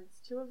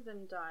grandparents, 2 of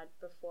them died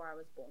before I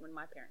was born when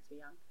my parents were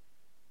young.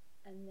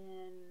 And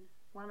then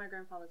one of my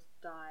grandfathers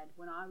died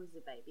when I was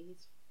a baby.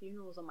 His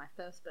funeral was on my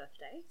first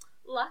birthday.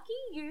 Lucky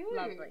you.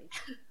 Lovely.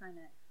 I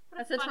know.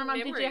 I said to my mum,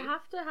 did you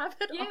have to have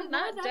it on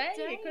that day?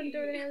 You couldn't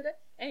do it any other day?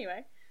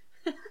 Anyway.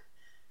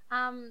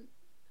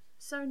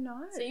 So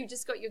no. So you've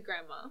just got your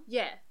grandma.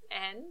 Yeah.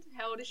 And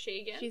how old is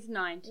she again? She's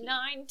 90.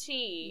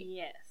 90.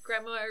 Yes.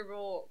 Grandma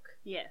O'Rourke.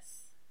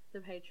 Yes. The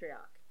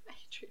patriarch.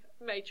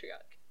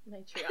 Matriarch.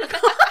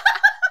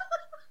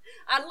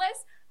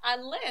 Unless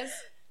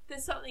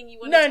there's something you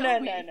want to tell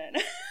me.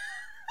 No.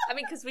 I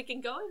mean, because we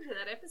can go into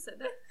that episode.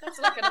 That's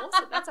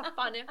that's a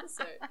fun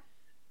episode.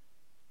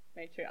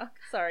 Matriarch.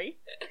 Sorry.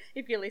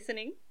 If you're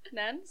listening,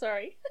 Nan,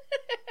 sorry.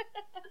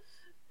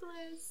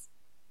 Bless.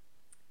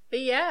 But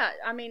yeah,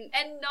 I mean...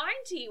 And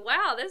 90,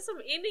 wow, there's some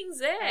innings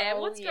there.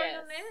 What's going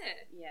on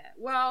there? Yeah,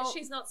 well...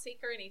 She's not sick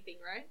or anything,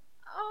 right?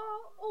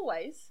 Oh,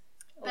 always.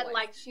 But,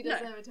 she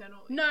doesn't have a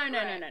terminal... No.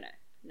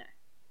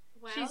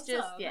 Wow, she's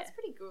just, that's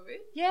pretty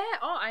good. Yeah,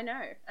 I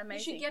know.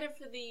 Amazing. You should get it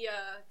for the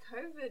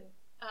COVID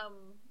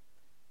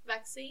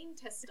vaccine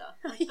tester,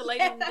 like the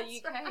lady in the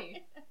UK.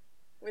 Right.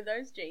 With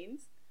those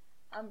genes,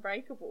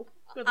 unbreakable.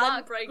 Good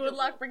luck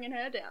bringing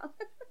her down.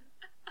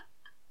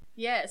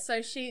 Yeah,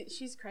 so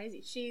she's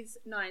crazy. She's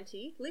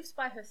 90, lives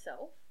by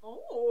herself.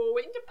 Oh,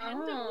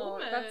 independent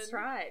woman. That's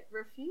right.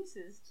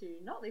 Refuses to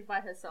not live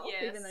by herself,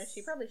 even though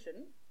she probably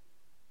shouldn't.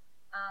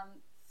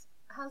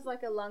 Has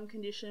a lung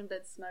condition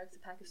but smokes a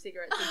pack of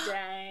cigarettes a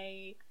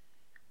day.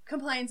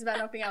 Complains about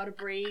not being able to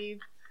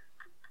breathe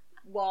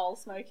while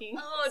smoking.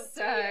 Oh,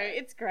 so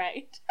it's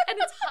great. And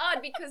it's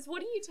hard because what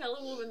do you tell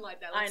a woman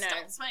like that? I know.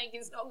 Stop smoking,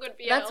 it's not good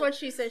for you. That's what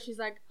she says. She's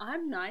like,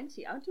 I'm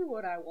 90. I'll do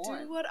what I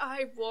want. Do what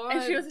I want.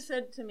 And she also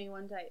said to me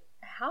one day,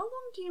 how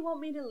long do you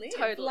want me to live?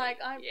 Totally.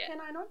 Can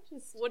I not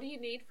just... What do you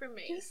need from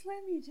me? Just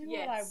let me do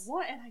what I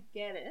want, and I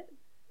get it.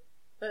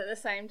 But at the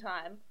same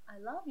time, I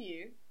love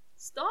you.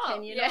 Stop.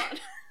 Can you not?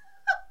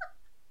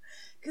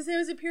 Because there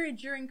was a period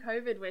during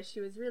COVID where she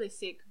was really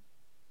sick.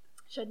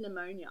 She had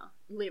pneumonia.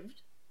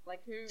 Lived.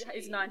 Who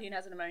is 90 and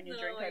has pneumonia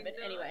during COVID?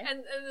 No. Anyway.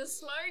 And the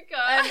smoker.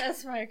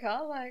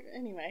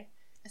 Anyway.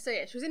 So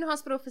yeah, she was in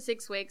hospital for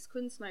 6 weeks,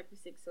 couldn't smoke for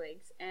 6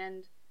 weeks,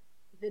 and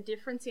the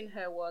difference in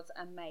her was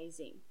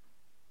amazing.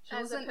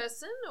 As a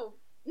person or?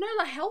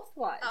 No,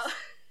 health-wise. Oh.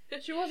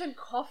 She wasn't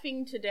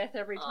coughing to death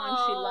every time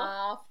she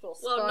laughed or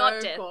spoke. Well,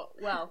 not death.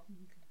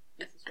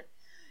 This is true.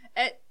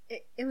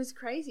 It was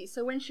crazy.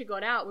 So when she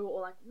got out, we were all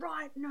like,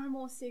 right, no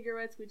more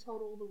cigarettes. We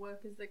told all the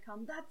workers that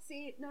come, that's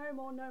it, no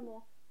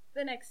more.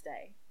 The next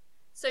day.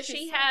 So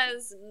she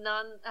has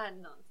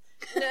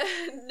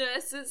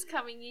nurses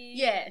coming in?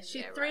 Yeah,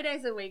 3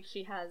 days a week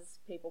she has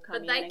people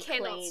coming in and But they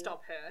cannot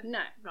stop her. No.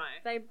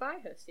 Right. They buy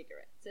her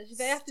cigarettes. So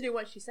they have to do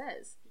what she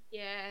says.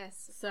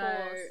 Yes, of so,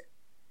 course.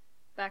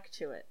 Back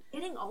to it.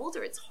 Getting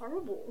older, it's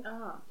horrible.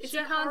 She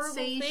can't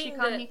see, she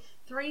can't hear.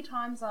 3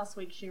 times last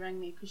week she rang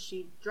me because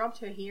she dropped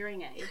her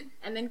hearing aid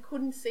and then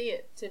couldn't see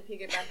it to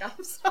pick it back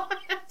up, so I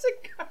had to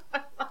go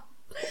up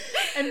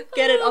and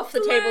get it off the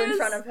table in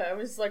front of her. It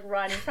was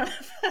right in front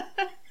of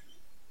her.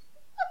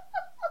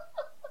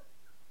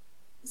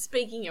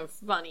 Speaking of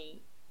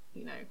funny,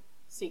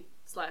 sick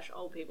 /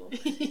 old people.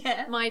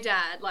 Yeah. My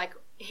dad,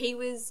 he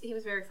was a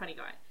very funny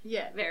guy.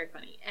 Yeah. Very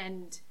funny.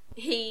 And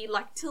he,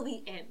 till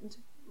the end,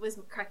 was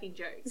cracking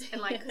jokes.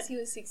 And, because he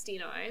was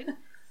 69,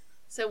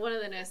 so one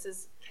of the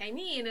nurses came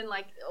in and,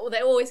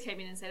 they always came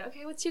in and said,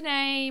 okay, what's your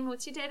name?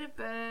 What's your date of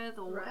birth?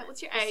 Or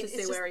what's your age? Just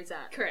to see where he's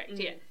at. Correct,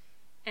 yeah.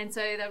 And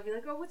so they'll be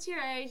like, oh, what's your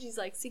age? He's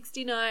like,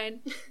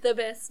 69, the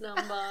best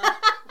number.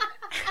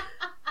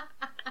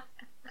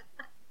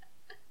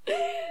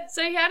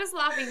 So he had us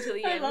laughing till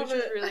the end, which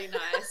was really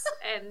nice.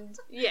 And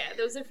yeah,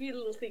 there was a few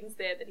little things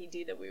there that he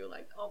did that we were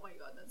like, oh my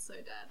god, that's so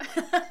dad.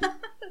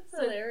 That's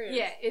hilarious.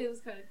 Yeah, it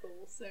was kind of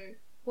cool. So,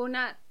 well,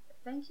 Nat,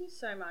 thank you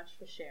so much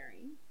for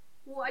sharing.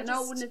 Well, I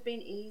know it wouldn't have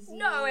been easy.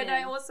 No, and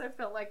I also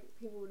felt like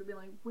people would have been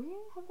like, where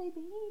have they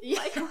been?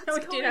 Yeah, what's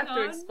we did have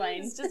to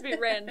explain. It's just a bit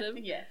random.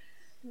 Yeah.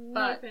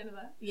 No fan of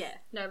that. Yeah.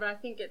 No, but I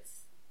think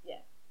it's,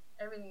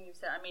 everything you've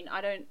said. I mean,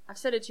 I've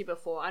said it to you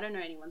before, I don't know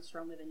anyone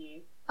stronger than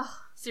you. Oh,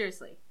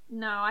 seriously.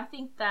 No, I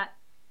think that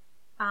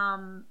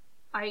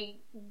I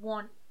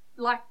want,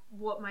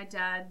 what my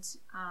dad,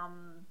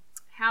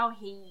 how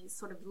he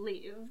sort of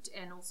lived,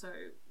 and also,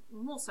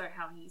 more so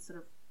how he sort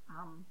of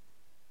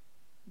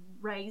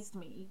raised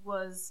me,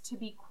 was to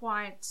be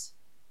quite,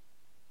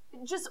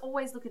 just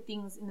always look at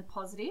things in the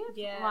positive.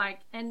 Yeah.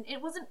 And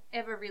it wasn't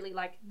ever really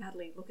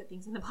Natalie, look at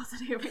things in the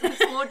positive. It was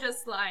more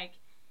just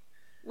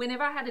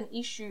whenever I had an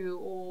issue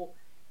or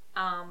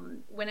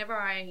whenever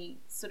I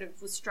sort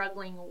of was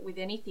struggling with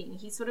anything,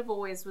 he sort of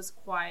always was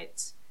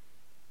quite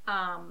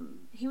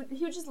he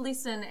would just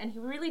listen, and he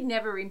really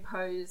never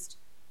imposed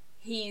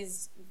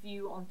his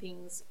view on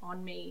things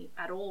on me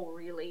at all,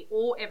 really,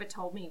 or ever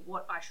told me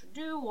what I should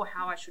do or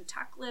how I should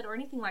tackle it or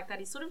anything like that.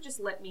 He sort of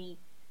just let me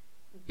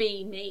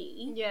be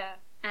me. Yeah.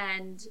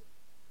 And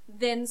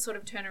then sort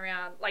of turn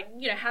around, like,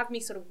 you know, have me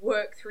sort of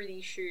work through the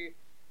issue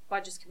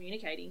by just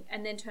communicating,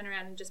 and then turn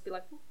around and just be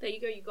like, well, there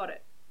you go, you got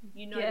it.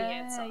 You know the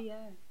answer.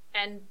 Yeah.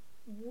 And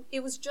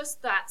it was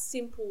just that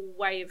simple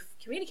way of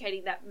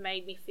communicating that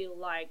made me feel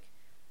like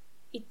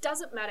it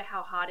doesn't matter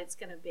how hard it's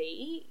going to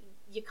be,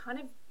 you kind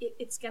of,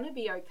 it's going to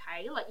be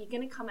okay. Like, you're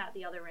going to come out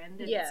the other end,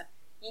 and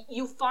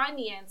you'll find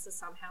the answer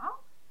somehow.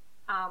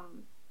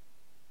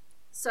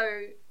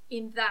 So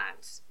in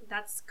that's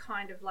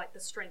kind of like the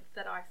strength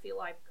that I feel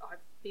like I've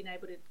been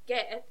able to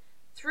get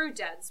through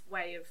Dad's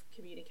way of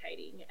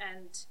communicating.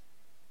 And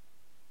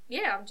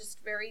yeah,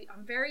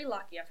 I'm very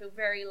lucky. I feel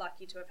very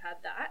lucky to have had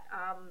that.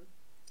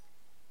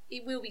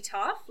 It will be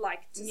tough,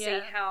 like, to see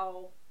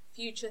how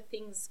future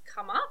things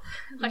come up,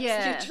 like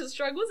future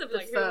struggles of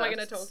like, who am I going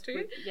to talk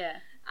to?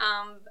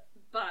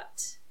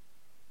 But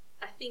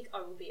I think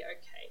I will be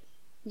okay.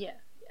 Yeah,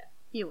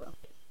 you will.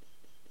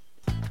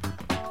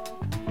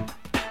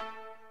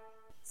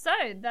 So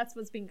that's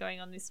what's been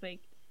going on this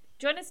week.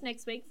 Join us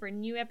next week for a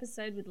new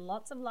episode with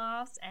lots of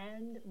laughs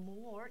and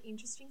more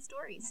interesting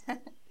stories.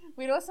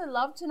 We'd also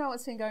love to know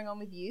what's been going on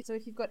with you. So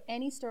if you've got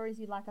any stories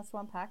you'd like us to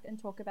unpack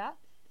and talk about,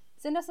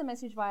 send us a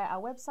message via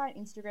our website,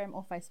 Instagram,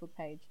 or Facebook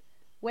page.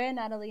 We're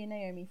Natalie and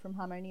Naomi from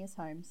Harmonious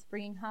Homes,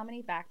 bringing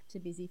harmony back to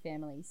busy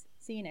families.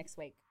 See you next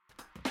week.